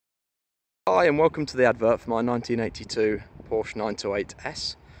Hi and welcome to the advert for my 1982 Porsche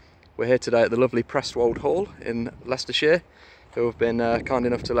 928S. We're here today at the lovely Prestwold Hall in Leicestershire, who have been kind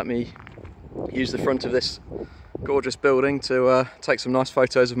enough to let me use the front of this gorgeous building to take some nice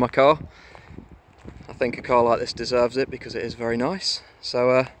photos of my car. I think a car like this deserves it because it is very nice.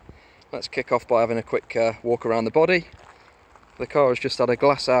 So let's kick off by having a quick walk around the body. The car has just had a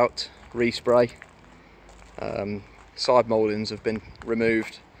glass out respray. Side mouldings have been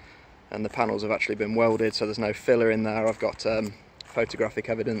removed and the panels have actually been welded, so there's no filler in there. I've got photographic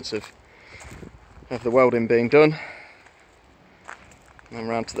evidence of the welding being done. And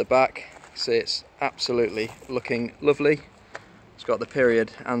round to the back, see it's absolutely looking lovely. It's got the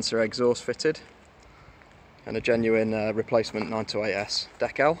period answer exhaust fitted and a genuine replacement 928S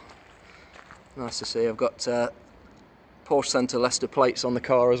decal. Nice to see. I've got Porsche Centre Leicester plates on the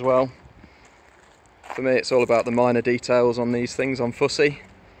car as well. For me it's all about the minor details on these things. I'm fussy.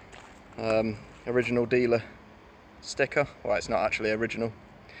 Original dealer sticker. Well, it's not actually original,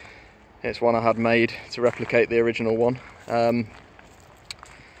 it's one I had made to replicate the original one.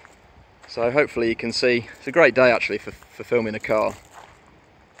 So hopefully you can see it's a great day actually for filming a car.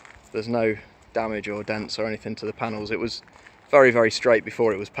 There's no damage or dents or anything to the panels. It was very, very straight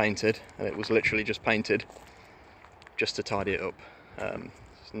before it was painted, and it was literally just painted just to tidy it up.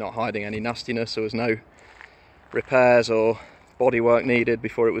 It's not hiding any nastiness. There was no repairs or bodywork needed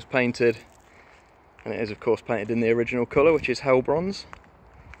before it was painted, and it is of course painted in the original colour, which is hell bronze.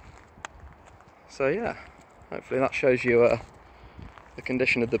 So yeah, hopefully that shows you the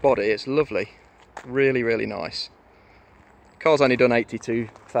condition of the body. It's lovely, really, really nice. Car's only done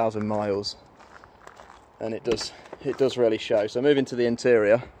 82,000 miles, and it does really show. So moving to the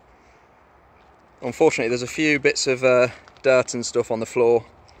interior, unfortunately there's a few bits of dirt and stuff on the floor,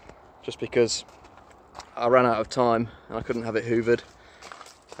 just because I ran out of time and I couldn't have it hoovered.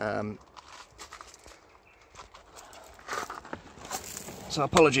 So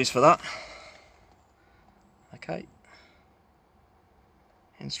apologies for that. Okay.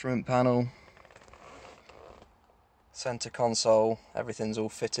 Instrument panel, centre console, everything's all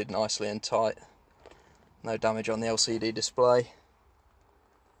fitted nicely and tight. No damage on the LCD display.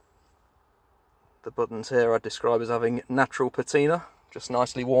 The buttons here I'd describe as having natural patina, just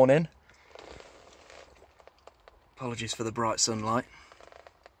nicely worn in. Apologies for the bright sunlight.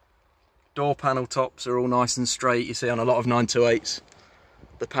 Door panel tops are all nice and straight. You see on a lot of 928s,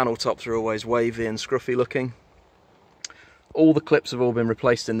 the panel tops are always wavy and scruffy looking. All the clips have all been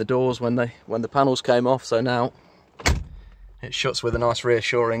replaced in the doors when the panels came off, so now it shuts with a nice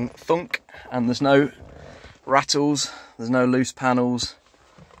reassuring thunk, and there's no rattles, there's no loose panels.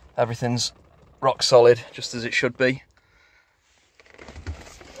 Everything's rock solid, just as it should be.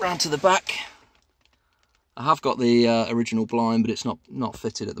 Round to the back. I have got the original blind, but it's not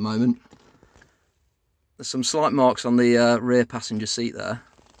fitted at the moment. There's some slight marks on the rear passenger seat there.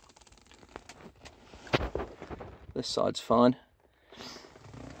 This side's fine.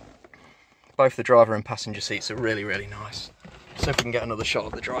 Both the driver and passenger seats are really, really nice. So if we can get another shot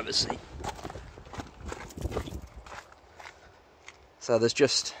of the driver's seat. So there's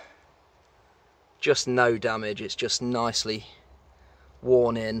just no damage. It's just nicely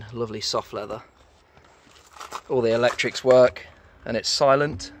worn in, lovely soft leather. All the electrics work, and it's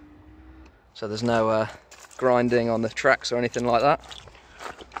silent, so there's no grinding on the tracks or anything like that.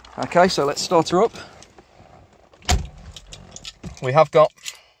 Okay, so let's start her up. We have got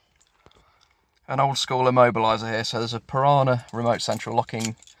an old school immobiliser here, so there's a Piranha remote central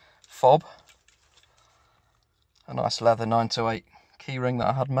locking fob, a nice leather 928 keyring that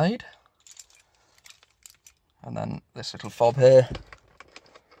I had made, and then this little fob here.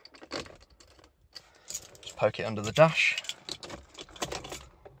 Poke it under the dash.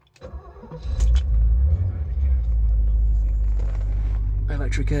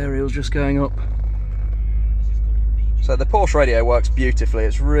 Electric aerial's just going up. So the Porsche radio works beautifully.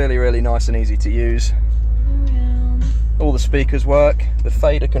 It's really, really nice and easy to use. All the speakers work. The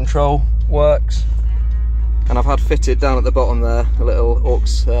fader control works. And I've had fitted down at the bottom there a little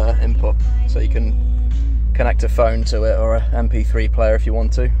aux input, so you can connect a phone to it or an MP3 player if you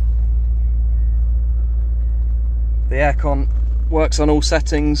want to. The aircon works on all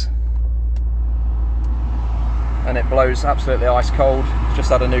settings, and it blows absolutely ice cold. Just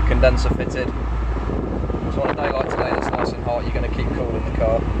had a new condenser fitted, so on a day like today that's nice and hot, you're going to keep cool in the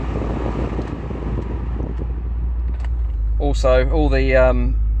car. Also, all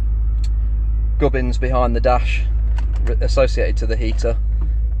the gubbins behind the dash associated to the heater,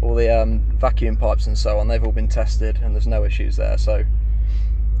 all the vacuum pipes and so on, they've all been tested and there's no issues there, so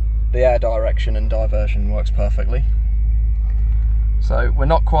the air direction and diversion works perfectly. So we're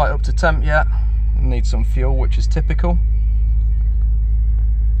not quite up to temp yet. We need some fuel, which is typical.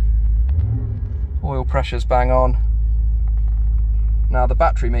 Oil pressure's bang on. Now the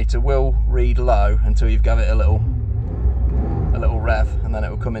battery meter will read low until you've given it a little rev, and then it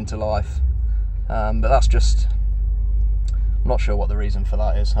will come into life. But that's just, I'm not sure what the reason for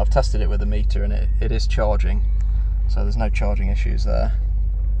that is. I've tested it with the meter and it is charging, so there's no charging issues there.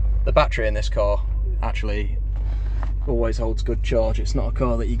 The battery in this car actually always holds good charge. It's not a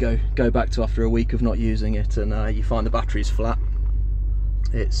car that you go back to after a week of not using it and you find the battery's flat.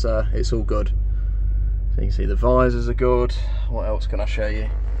 It's all good. So you can see the visors are good. What else can I show you?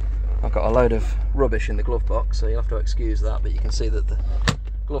 I've got a load of rubbish in the glove box, so you'll have to excuse that, but you can see that the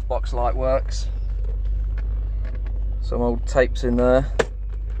glove box light works. Some old tapes in there.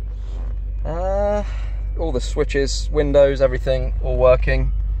 All the switches, windows, everything, all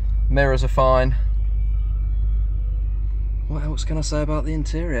working. Mirrors are fine. What else can I say about the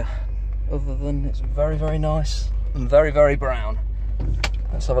interior? Other than it's very, very nice and very, very brown.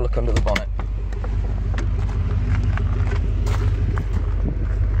 Let's have a look under the bonnet.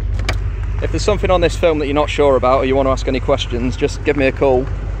 If there's something on this film that you're not sure about or you want to ask any questions, just give me a call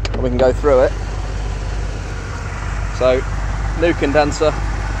and we can go through it. So, new condenser.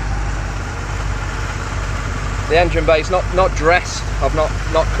 The engine bay's not dressed. I've not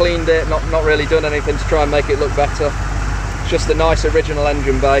cleaned it, not really done anything to try and make it look better. It's just a nice original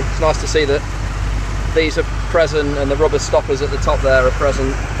engine bay. It's nice to see that these are present and the rubber stoppers at the top there are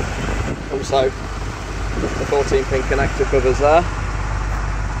present. Also, the 14-pin connector covers there.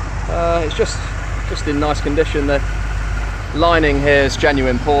 It's just in nice condition. The lining here is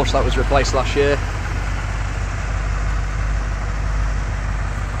genuine Porsche, that was replaced last year.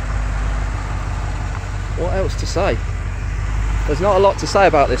 What else to say? There's not a lot to say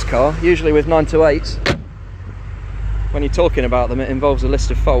about this car. Usually with 928s, when you're talking about them, it involves a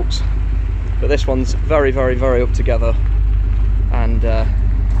list of faults. But this one's very, very, very up together and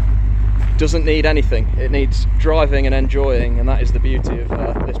doesn't need anything. It needs driving and enjoying, and that is the beauty of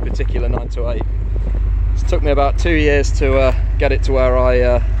this particular 928. It took me about 2 years to get it to where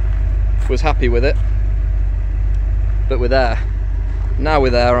I was happy with it, but we're there. Now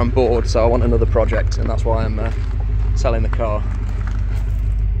we're there, I'm bored, so I want another project, and that's why I'm selling the car.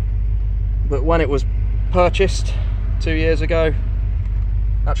 But when it was purchased 2 years ago,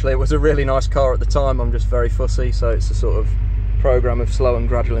 actually it was a really nice car at the time. I'm just very fussy, so it's a sort of program of slow and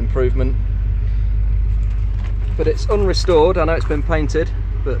gradual improvement. But it's unrestored. I know it's been painted,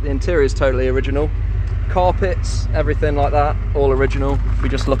 but the interior is totally original. Carpets, everything like that, all original. If we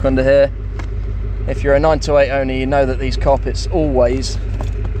just look under here, if you're a 928 owner, you know that these carpets always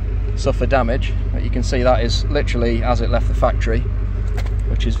suffer damage. But you can see that is literally as it left the factory,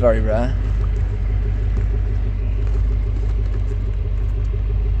 which is very rare.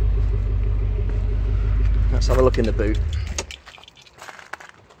 Let's have a look in the boot.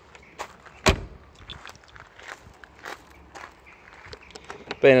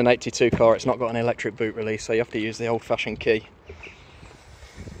 Being an 82 car, it's not got an electric boot release, so you have to use the old-fashioned key.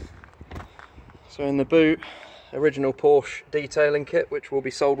 So in the boot, original Porsche detailing kit, which will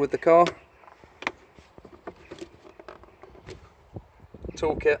be sold with the car.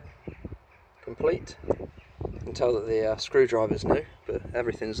 Toolkit complete. You can tell that the screwdriver's new, but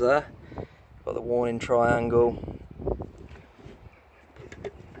everything's there. Got the warning triangle.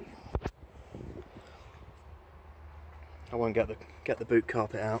 I won't get the boot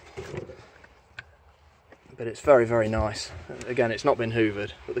carpet out, but it's very, very nice. Again, it's not been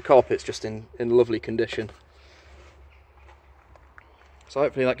hoovered, but the carpet's just in lovely condition. So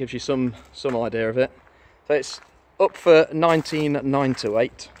hopefully that gives you some idea of it. So it's up for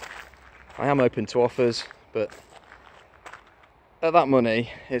 19,928. I am open to offers, but at that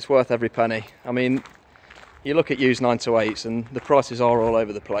money, it's worth every penny. I mean, you look at used 928s and the prices are all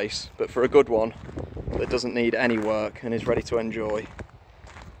over the place, but for a good one that doesn't need any work and is ready to enjoy,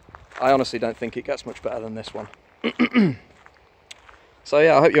 I honestly don't think it gets much better than this one. So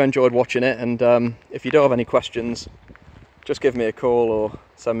yeah, I hope you enjoyed watching it, and if you do have any questions, just give me a call or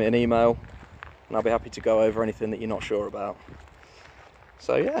send me an email and I'll be happy to go over anything that you're not sure about.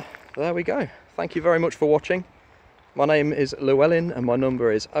 So yeah, there we go. Thank you very much for watching. My name is Llewellyn and my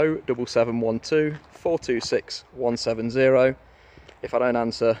number is 07712 426 170. If I don't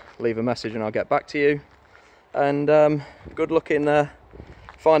answer, leave a message and I'll get back to you. And good luck in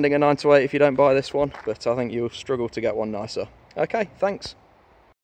finding a 928 if you don't buy this one, but I think you'll struggle to get one nicer. Okay, thanks.